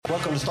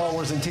Welcome to Star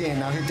Wars in 10.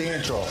 Now hit the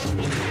intro.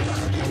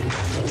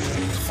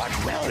 What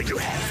will you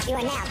have? You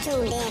are now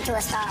tuned in to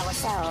a Star Wars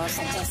show,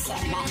 so just sit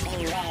back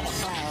and ready to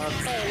flow.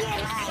 Clear your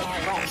mind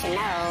of what you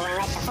know, and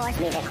let the force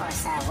be the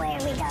course of where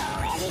we go.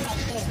 As we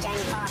take this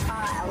journey far,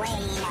 far away,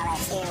 now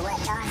let's hear what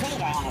Darth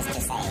Vader has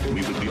to say.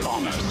 We would be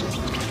honored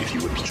if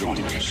you would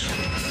join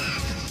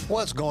us.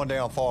 What's going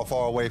down, far,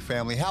 far away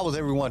family? How is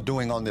everyone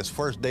doing on this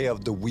first day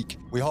of the week?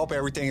 We hope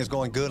everything is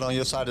going good on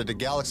your side of the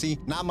galaxy.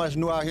 Not much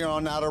new out here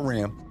on Outer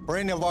Rim. For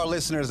any of our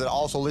listeners that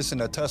also listen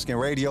to Tuscan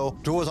Radio,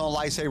 Drew was on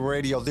Lightsaber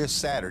Radio this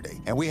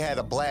Saturday, and we had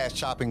a blast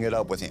chopping it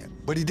up with him.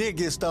 But he did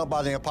get stumped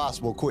by the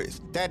impossible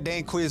quiz. That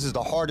dang quiz is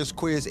the hardest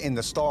quiz in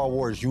the Star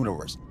Wars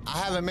universe. I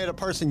haven't met a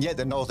person yet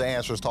that knows the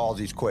answers to all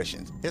these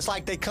questions. It's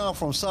like they come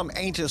from some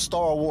ancient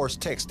Star Wars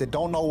text that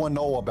don't no one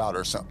know about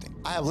or something.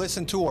 I have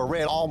listened to or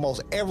read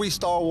almost every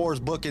Star Wars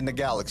book in the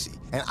galaxy,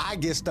 and I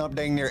get stumped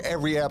dang near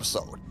every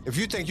episode. If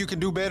you think you can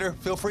do better,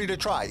 feel free to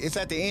try. It's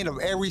at the end of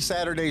every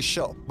Saturday's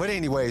show. But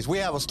anyways, we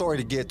have a story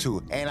to get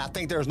to, and I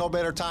think there's no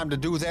better time to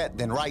do that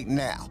than right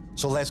now.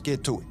 So let's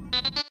get to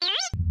it.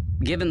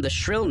 Given the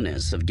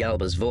shrillness of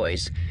Galba's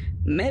voice,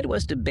 Med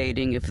was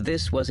debating if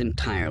this was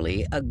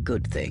entirely a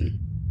good thing.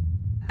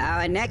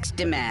 Our next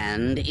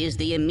demand is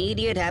the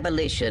immediate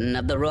abolition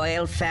of the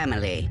royal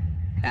family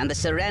and the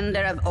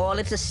surrender of all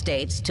its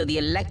estates to the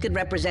elected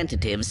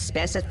representatives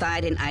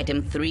specified in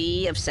Item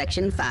 3 of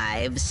Section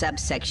 5,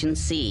 Subsection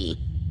C.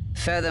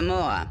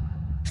 Furthermore,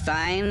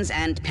 fines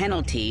and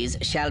penalties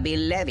shall be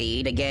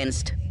levied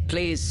against...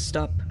 Please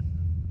stop,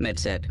 Med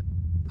said,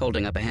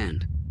 holding up a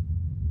hand.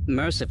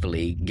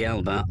 Mercifully,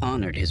 Galba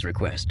honored his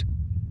request.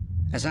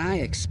 As I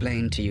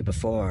explained to you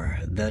before,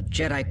 the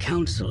Jedi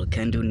Council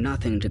can do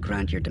nothing to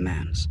grant your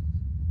demands.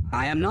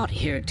 I am not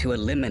here to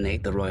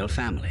eliminate the royal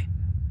family.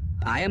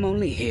 I am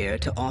only here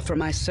to offer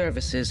my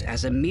services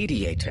as a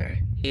mediator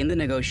in the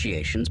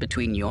negotiations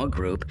between your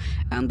group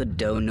and the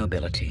Dou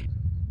nobility.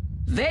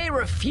 They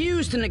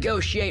refuse to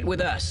negotiate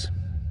with us,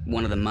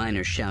 one of the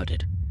miners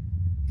shouted.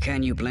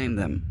 Can you blame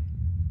them?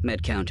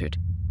 Med countered.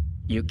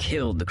 You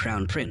killed the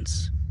Crown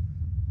Prince.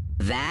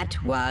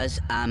 That was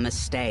a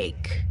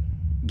mistake,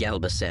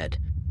 Galba said.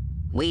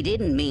 We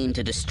didn't mean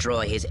to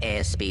destroy his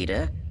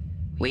airspeeder.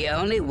 We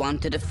only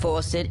wanted to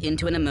force it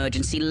into an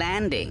emergency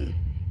landing.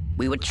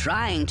 We were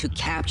trying to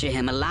capture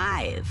him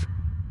alive.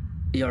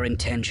 Your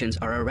intentions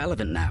are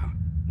irrelevant now,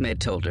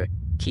 Med told her,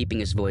 keeping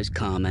his voice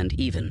calm and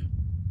even.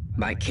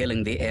 By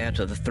killing the heir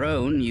to the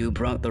throne, you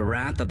brought the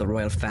wrath of the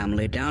royal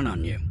family down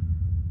on you.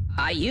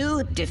 Are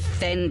you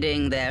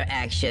defending their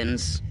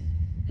actions?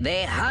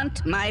 They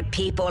hunt my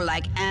people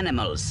like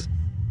animals.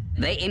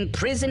 They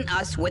imprison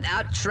us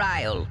without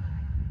trial.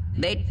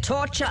 They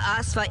torture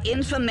us for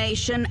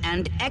information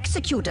and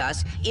execute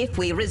us if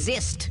we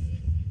resist.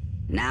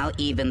 Now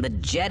even the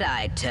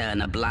Jedi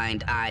turn a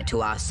blind eye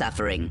to our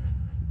suffering.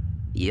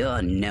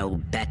 You're no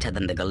better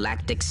than the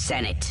Galactic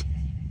Senate.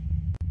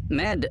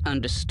 Med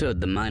understood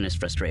the miner's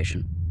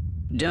frustration.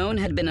 Doan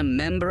had been a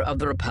member of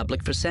the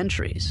Republic for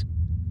centuries,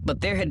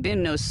 but there had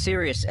been no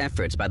serious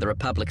efforts by the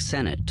Republic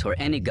Senate or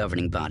any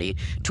governing body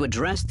to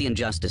address the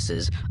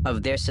injustices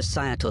of their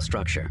societal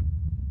structure.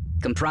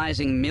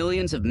 Comprising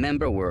millions of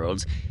member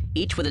worlds,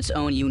 each with its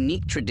own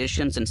unique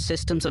traditions and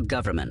systems of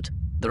government,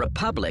 the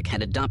Republic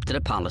had adopted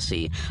a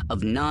policy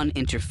of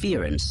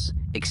non-interference,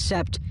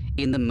 except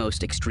in the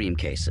most extreme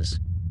cases.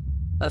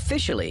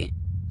 Officially,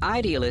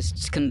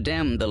 idealists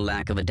condemned the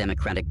lack of a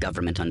democratic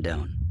government on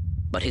Doan.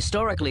 But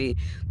historically,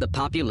 the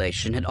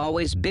population had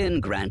always been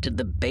granted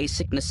the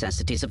basic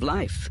necessities of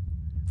life: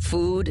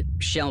 food,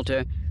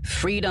 shelter,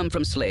 freedom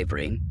from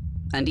slavery,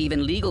 and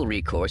even legal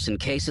recourse in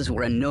cases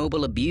where a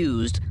noble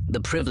abused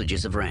the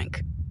privileges of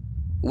rank.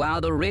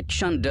 While the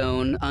rich on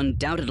Doan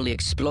undoubtedly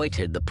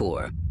exploited the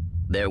poor,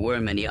 there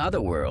were many other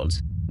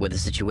worlds where the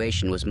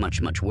situation was much,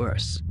 much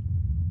worse.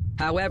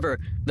 However,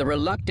 the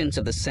reluctance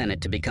of the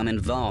Senate to become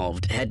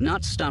involved had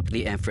not stopped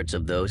the efforts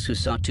of those who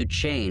sought to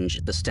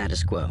change the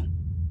status quo.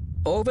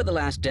 Over the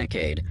last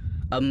decade,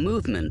 a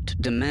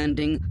movement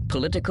demanding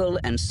political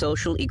and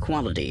social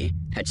equality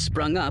had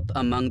sprung up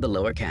among the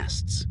lower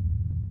castes.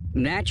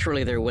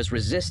 Naturally, there was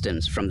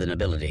resistance from the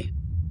nobility,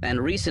 and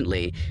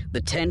recently,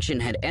 the tension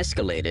had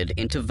escalated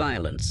into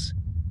violence,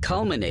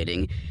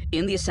 culminating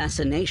in the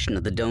assassination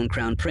of the Doan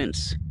Crown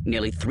Prince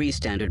nearly 3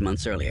 standard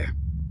months earlier.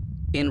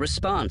 In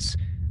response,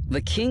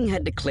 the king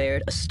had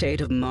declared a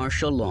state of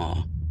martial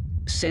law.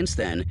 Since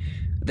then,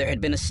 there had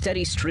been a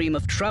steady stream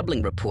of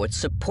troubling reports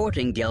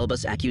supporting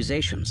Galba's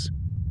accusations.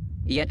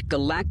 Yet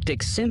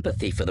galactic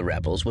sympathy for the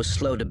rebels was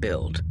slow to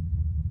build.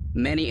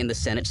 Many in the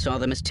Senate saw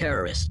them as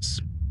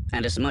terrorists,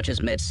 and as much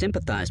as Med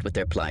sympathized with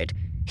their plight,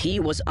 he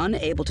was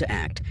unable to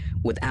act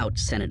without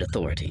Senate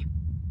authority.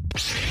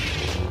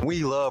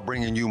 We love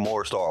bringing you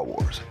more Star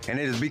Wars, and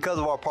it is because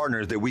of our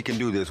partners that we can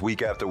do this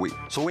week after week.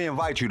 So we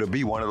invite you to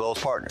be one of those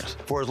partners.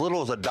 For as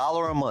little as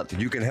 $1 a month,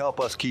 you can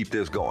help us keep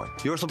this going.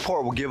 Your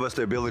support will give us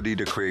the ability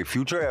to create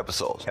future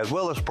episodes, as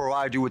well as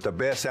provide you with the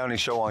best sounding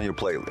show on your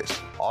playlist.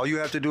 All you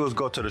have to do is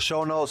go to the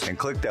show notes and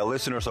click that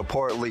listener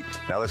support link.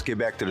 Now let's get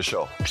back to the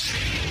show.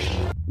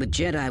 The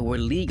Jedi were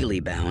legally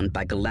bound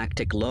by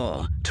galactic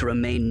law to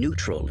remain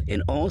neutral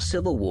in all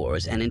civil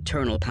wars and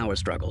internal power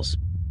struggles,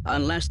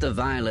 unless the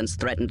violence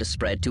threatened to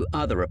spread to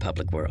other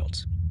Republic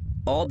worlds.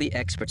 All the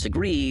experts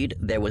agreed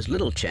there was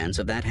little chance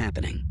of that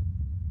happening.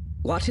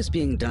 What is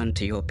being done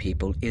to your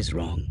people is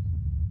wrong.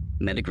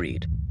 Med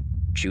agreed,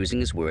 choosing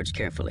his words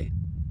carefully.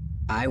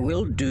 I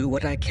will do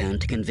what I can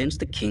to convince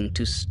the king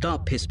to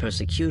stop his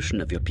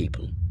persecution of your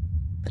people,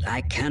 but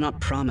I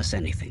cannot promise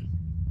anything.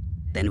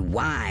 Then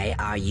why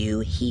are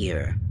you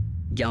here?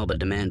 Galba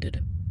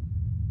demanded.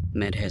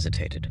 Med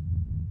hesitated.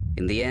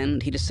 In the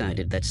end, he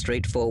decided that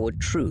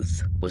straightforward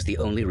truth was the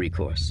only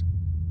recourse.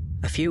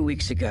 A few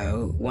weeks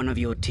ago, one of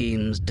your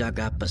teams dug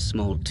up a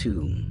small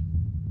tomb.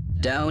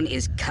 Dune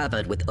is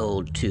covered with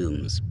old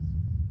tombs,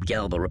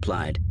 Galba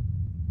replied.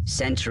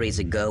 Centuries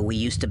ago, we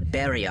used to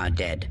bury our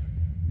dead,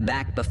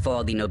 back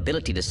before the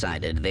nobility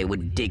decided they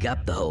would dig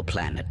up the whole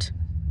planet.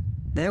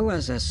 There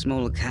was a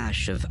small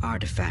cache of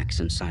artifacts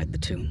inside the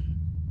tomb,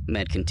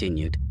 Med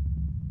continued.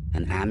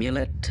 An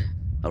amulet,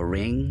 a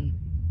ring,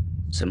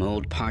 some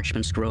old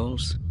parchment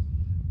scrolls.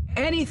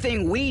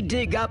 Anything we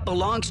dig up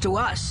belongs to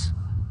us,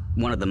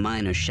 one of the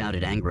miners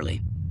shouted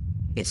angrily.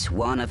 It's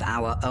one of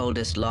our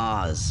oldest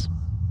laws,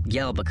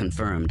 Galba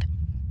confirmed.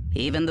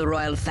 Even the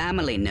royal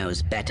family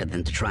knows better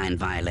than to try and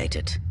violate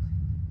it.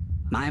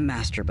 My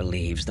master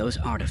believes those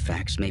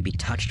artifacts may be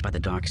touched by the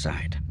dark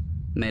side,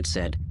 Med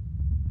said.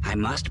 I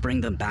must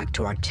bring them back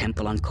to our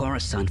temple on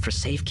Coruscant for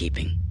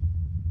safekeeping.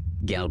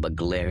 Galba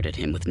glared at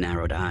him with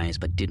narrowed eyes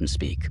but didn't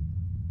speak.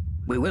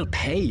 We will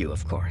pay you,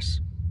 of course,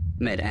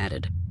 Med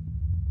added.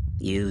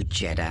 You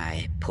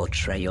Jedi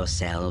portray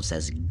yourselves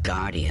as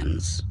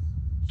guardians,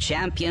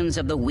 champions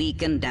of the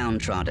weak and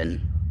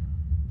downtrodden.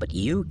 But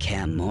you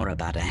care more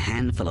about a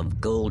handful of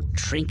gold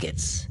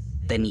trinkets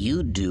than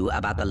you do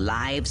about the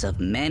lives of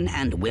men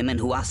and women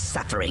who are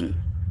suffering.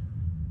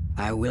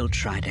 I will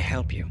try to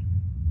help you,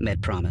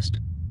 Med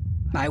promised.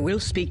 I will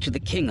speak to the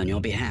king on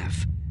your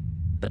behalf.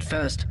 But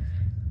first,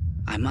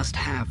 I must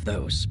have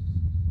those.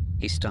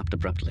 He stopped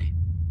abruptly,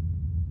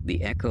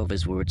 the echo of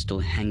his words still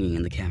hanging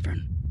in the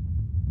cavern.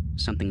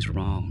 Something's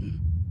wrong.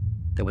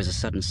 There was a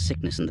sudden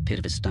sickness in the pit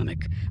of his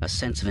stomach, a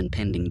sense of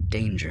impending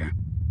danger.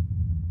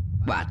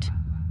 What?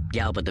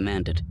 Galba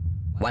demanded.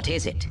 What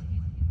is it?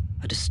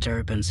 A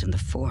disturbance in the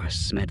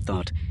Force, Med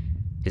thought,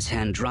 his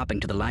hand dropping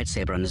to the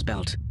lightsaber on his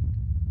belt.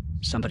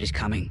 Somebody's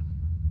coming.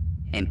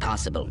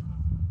 Impossible.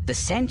 The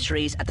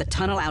sentries at the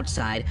tunnel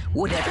outside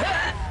would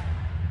have...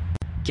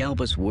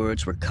 Galba's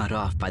words were cut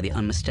off by the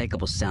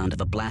unmistakable sound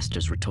of a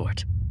blaster's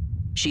retort.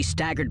 She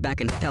staggered back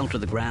and fell to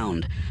the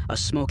ground, a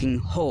smoking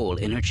hole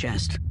in her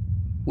chest.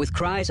 With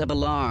cries of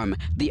alarm,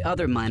 the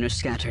other miners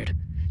scattered,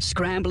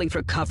 scrambling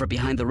for cover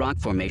behind the rock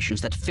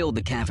formations that filled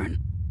the cavern.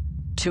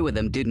 Two of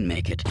them didn't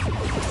make it,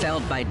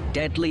 felled by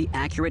deadly,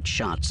 accurate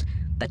shots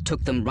that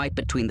took them right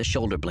between the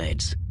shoulder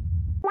blades.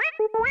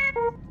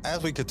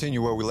 As we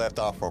continue where we left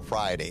off on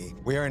Friday,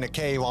 we are in a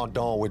cave on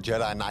Dune with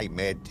Jedi Knight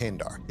Med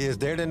Tindar. He is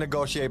there to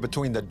negotiate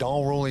between the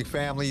Dune ruling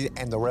family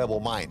and the rebel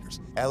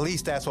miners. At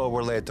least that's what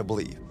we're led to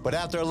believe. But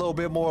after a little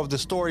bit more of the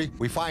story,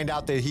 we find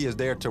out that he is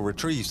there to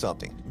retrieve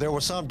something. There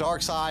were some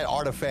dark side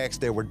artifacts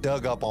that were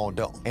dug up on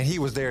Dune, and he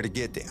was there to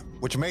get them,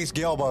 which makes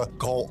Galba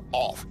go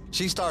off.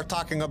 She starts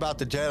talking about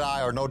the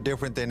Jedi are no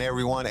different than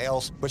everyone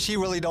else, but she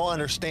really don't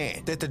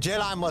understand that the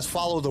Jedi must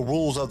follow the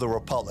rules of the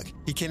Republic.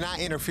 He cannot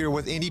interfere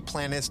with any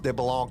planets that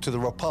belong to the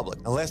Republic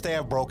unless they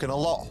have broken a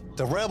law.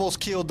 The rebels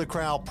killed the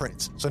Crown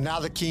Prince, so now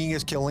the king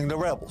is killing the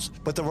rebels.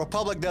 But the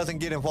Republic doesn't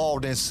get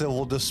involved in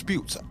civil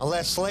disputes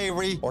unless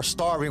slavery or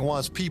starving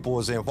one's people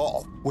is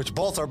involved, which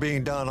both are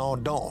being done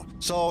on Dune.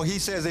 So he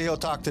says that he'll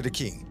talk to the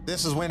king.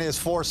 This is when his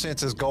Force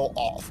senses go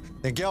off.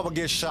 Then Galba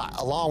gets shot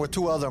along with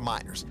two other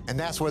miners, and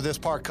that's where this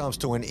part comes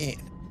to an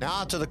end. Now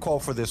on to the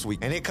quote for this week,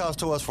 and it comes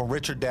to us from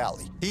Richard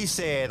Daly. He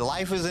said,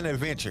 "Life is an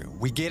adventure.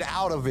 We get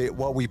out of it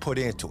what we put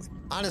into it."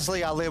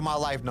 Honestly, I live my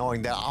life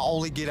knowing that I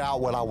only get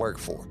out what I work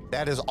for.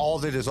 That is all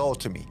that is owed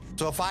to me.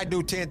 So if I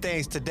do 10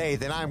 things today,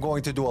 then I'm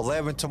going to do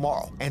 11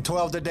 tomorrow, and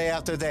 12 the day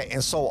after that,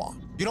 and so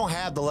on. You don't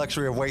have the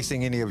luxury of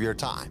wasting any of your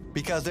time,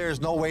 because there is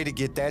no way to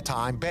get that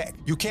time back.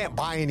 You can't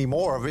buy any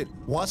more of it.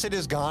 Once it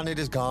is gone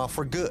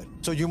for good.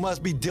 So you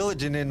must be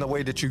diligent in the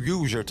way that you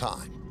use your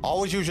time.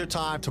 Always use your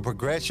time to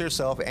progress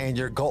yourself and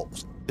your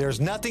goals. There's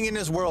nothing in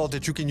this world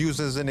that you can use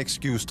as an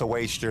excuse to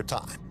waste your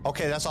time.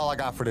 Okay, that's all I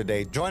got for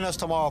today. Join us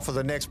tomorrow for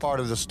the next part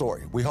of the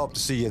story. We hope to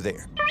see you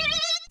there.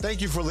 Thank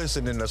you for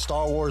listening to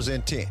Star Wars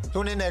in 10.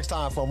 Tune in next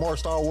time for more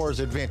Star Wars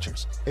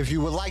adventures. If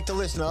you would like to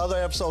listen to other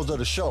episodes of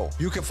the show,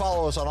 you can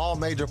follow us on all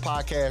major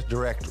podcast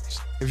directories.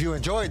 If you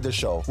enjoyed the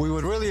show, we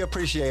would really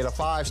appreciate a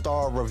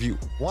 5-star review.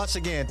 Once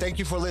again, thank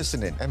you for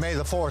listening, and may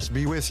the Force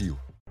be with you.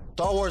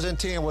 Star Wars in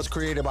 10 was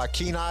created by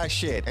Kenai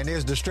Shed and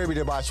is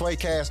distributed by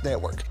Swaycast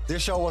Network.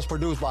 This show was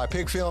produced by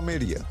Pigfield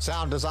Media,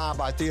 sound designed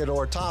by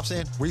Theodore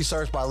Thompson,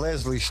 research by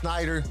Leslie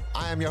Schneider.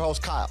 I am your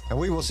host, Kyle, and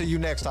we will see you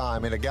next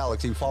time in a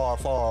galaxy far,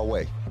 far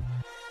away.